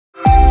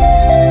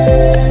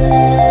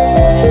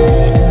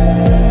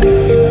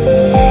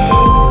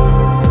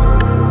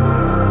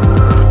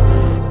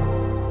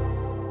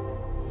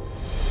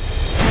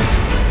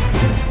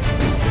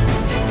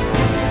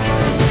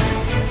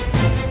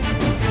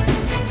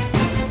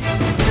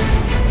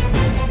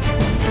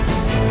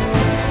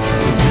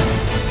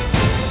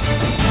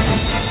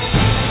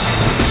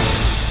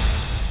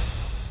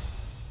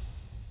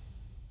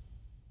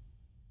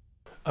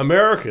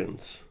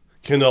Americans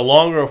can no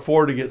longer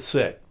afford to get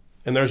sick,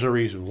 and there's a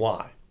reason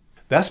why.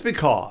 That's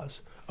because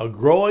a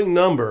growing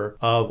number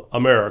of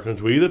Americans,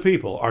 we the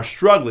people, are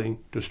struggling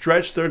to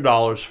stretch their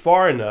dollars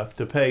far enough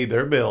to pay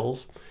their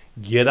bills,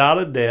 get out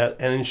of debt,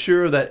 and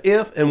ensure that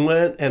if and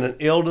when an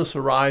illness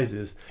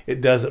arises, it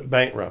doesn't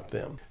bankrupt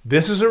them.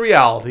 This is a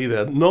reality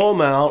that no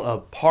amount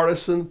of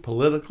partisan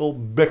political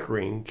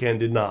bickering can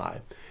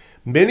deny.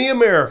 Many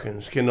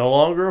Americans can no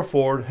longer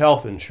afford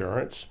health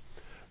insurance,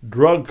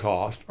 drug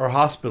costs, or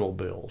hospital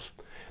bills.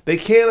 They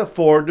can't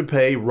afford to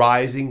pay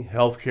rising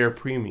healthcare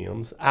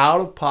premiums,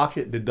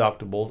 out-of-pocket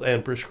deductibles,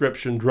 and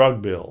prescription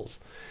drug bills.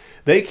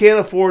 They can't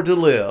afford to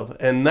live,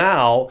 and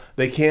now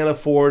they can't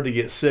afford to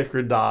get sick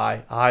or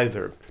die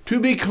either. To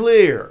be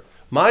clear,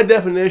 my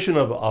definition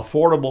of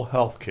affordable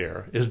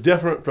healthcare is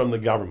different from the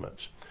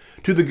government's.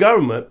 To the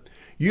government,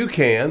 you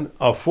can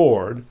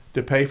afford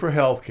to pay for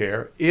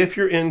healthcare if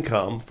your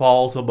income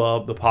falls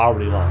above the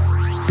poverty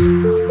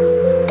line.